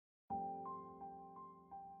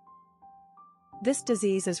This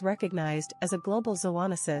disease is recognized as a global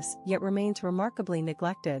zoonosis yet remains remarkably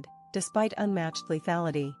neglected, despite unmatched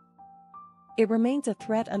lethality. It remains a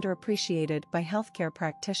threat underappreciated by healthcare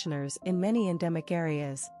practitioners in many endemic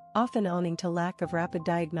areas, often owing to lack of rapid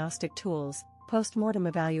diagnostic tools, post-mortem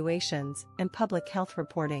evaluations, and public health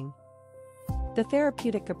reporting. The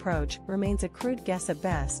therapeutic approach remains a crude guess at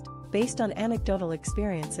best, based on anecdotal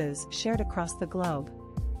experiences shared across the globe.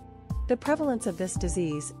 The prevalence of this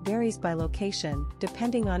disease varies by location,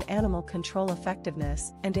 depending on animal control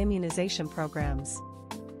effectiveness and immunization programs.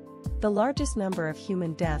 The largest number of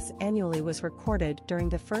human deaths annually was recorded during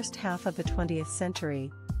the first half of the 20th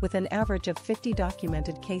century, with an average of 50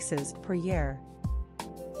 documented cases per year.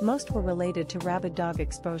 Most were related to rabid dog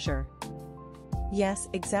exposure. Yes,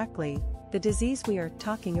 exactly, the disease we are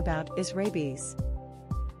talking about is rabies.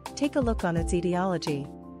 Take a look on its etiology.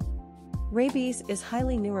 Rabies is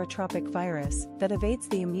highly neurotropic virus that evades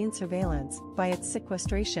the immune surveillance by its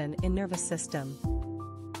sequestration in nervous system.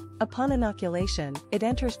 Upon inoculation, it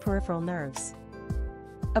enters peripheral nerves.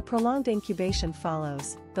 A prolonged incubation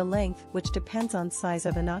follows, the length which depends on size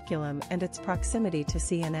of inoculum and its proximity to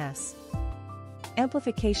CNS.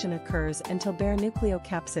 Amplification occurs until bare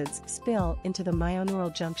nucleocapsids spill into the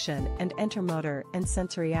myoneural junction and enter motor and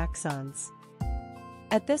sensory axons.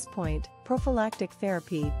 At this point, prophylactic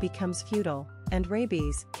therapy becomes futile, and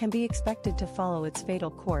rabies can be expected to follow its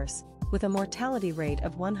fatal course, with a mortality rate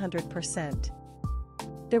of 100%.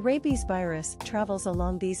 The rabies virus travels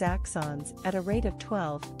along these axons at a rate of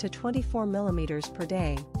 12 to 24 mm per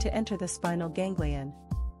day to enter the spinal ganglion.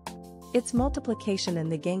 Its multiplication in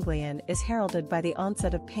the ganglion is heralded by the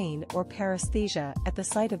onset of pain or paresthesia at the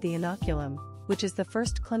site of the inoculum, which is the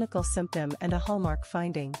first clinical symptom and a hallmark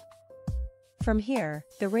finding. From here,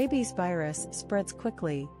 the rabies virus spreads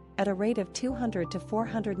quickly, at a rate of 200 to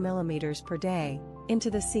 400 mm per day,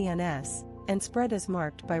 into the CNS, and spread is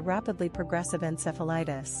marked by rapidly progressive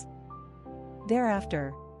encephalitis.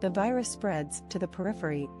 Thereafter, the virus spreads to the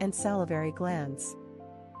periphery and salivary glands.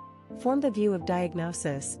 From the view of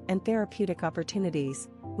diagnosis and therapeutic opportunities,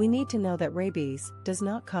 we need to know that rabies does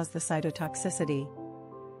not cause the cytotoxicity.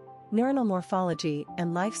 Neuronal morphology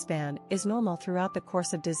and lifespan is normal throughout the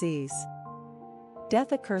course of disease.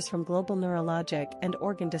 Death occurs from global neurologic and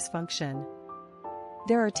organ dysfunction.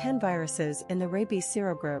 There are 10 viruses in the rabies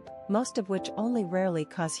serogroup, most of which only rarely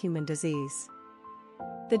cause human disease.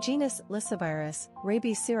 The genus Lyssavirus,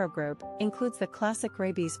 rabies serogroup, includes the classic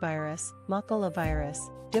rabies virus, Macola virus,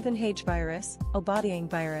 Duvenhage virus, Obadiang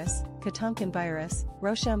virus, Katonkin virus,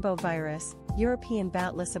 Rochambeau virus, European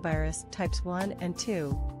bat Lyssavirus types 1 and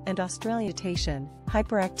 2, and Australian mutation,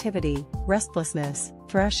 hyperactivity, restlessness,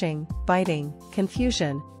 thrashing, biting,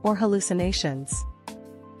 confusion, or hallucinations.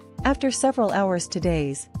 After several hours to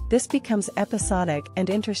days, this becomes episodic and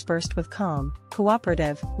interspersed with calm,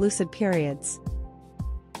 cooperative, lucid periods.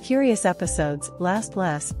 Furious episodes last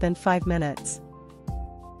less than 5 minutes.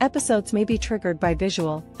 Episodes may be triggered by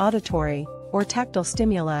visual, auditory, or tactile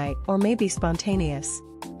stimuli or may be spontaneous.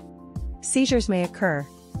 Seizures may occur.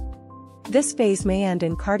 This phase may end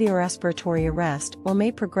in cardiorespiratory arrest or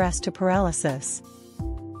may progress to paralysis.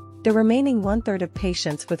 The remaining 1/3 of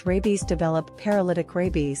patients with rabies develop paralytic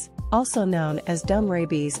rabies, also known as dumb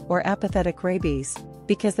rabies or apathetic rabies,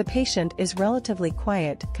 because the patient is relatively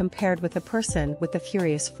quiet compared with a person with the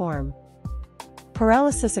furious form.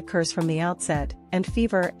 Paralysis occurs from the outset, and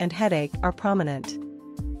fever and headache are prominent.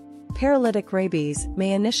 Paralytic rabies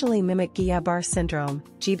may initially mimic Guillain-Barré syndrome,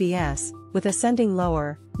 GBS, with ascending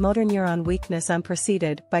lower, motor neuron weakness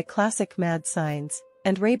unpreceded by classic MAD signs,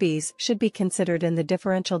 and rabies should be considered in the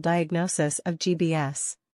differential diagnosis of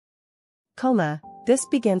GBS. Coma, this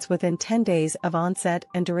begins within 10 days of onset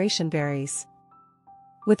and duration varies.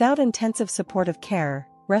 Without intensive supportive care,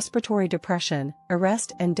 respiratory depression,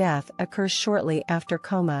 arrest and death occurs shortly after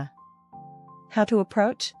coma. How to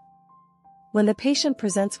approach? When the patient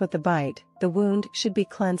presents with the bite, the wound should be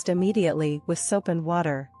cleansed immediately with soap and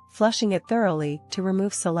water, flushing it thoroughly to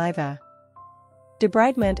remove saliva.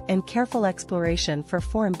 Debridement and careful exploration for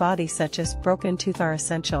foreign bodies such as broken tooth are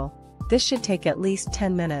essential. This should take at least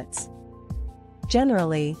 10 minutes.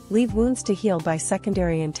 Generally, leave wounds to heal by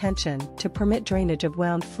secondary intention to permit drainage of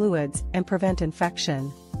wound fluids and prevent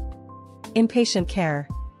infection. Inpatient care.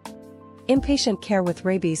 Inpatient care with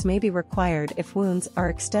rabies may be required if wounds are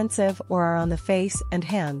extensive or are on the face and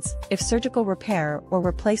hands, if surgical repair or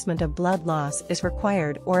replacement of blood loss is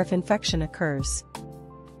required or if infection occurs.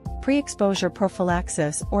 Pre-exposure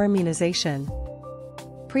prophylaxis or immunization.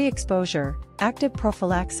 Pre-exposure, active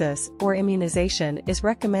prophylaxis or immunization is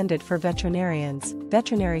recommended for veterinarians,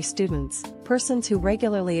 veterinary students, persons who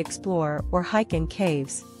regularly explore or hike in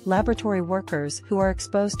caves, laboratory workers who are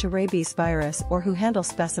exposed to rabies virus or who handle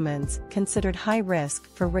specimens considered high risk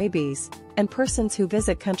for rabies, and persons who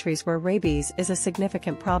visit countries where rabies is a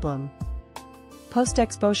significant problem.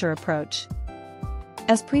 Post-exposure approach.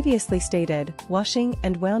 As previously stated, washing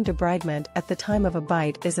and wound debridement at the time of a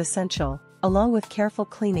bite is essential, along with careful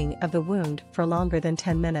cleaning of the wound for longer than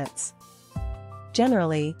 10 minutes.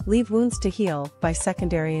 Generally, leave wounds to heal by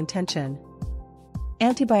secondary intention.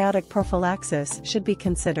 Antibiotic prophylaxis should be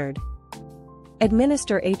considered.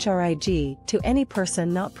 Administer HRIG to any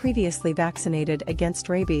person not previously vaccinated against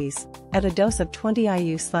rabies, at a dose of 20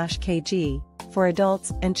 IU/kg, for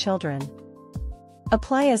adults and children.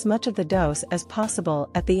 Apply as much of the dose as possible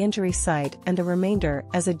at the injury site and the remainder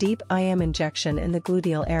as a deep IM injection in the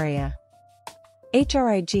gluteal area.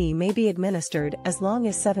 HRIG may be administered as long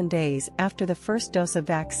as 7 days after the first dose of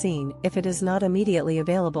vaccine if it is not immediately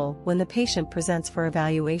available when the patient presents for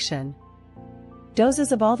evaluation.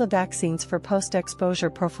 Doses of all the vaccines for post-exposure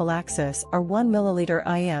prophylaxis are 1 ml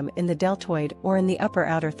IM in the deltoid or in the upper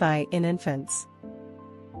outer thigh in infants.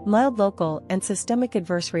 Mild local and systemic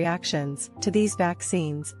adverse reactions to these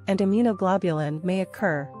vaccines and immunoglobulin may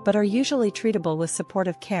occur but are usually treatable with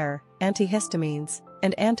supportive care, antihistamines,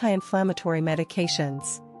 and anti-inflammatory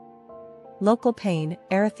medications. Local pain,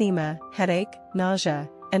 erythema, headache, nausea,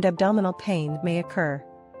 and abdominal pain may occur.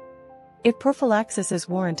 If prophylaxis is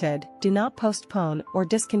warranted, do not postpone or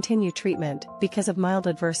discontinue treatment because of mild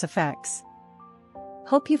adverse effects.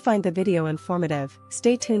 Hope you find the video informative.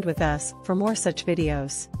 Stay tuned with us for more such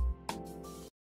videos.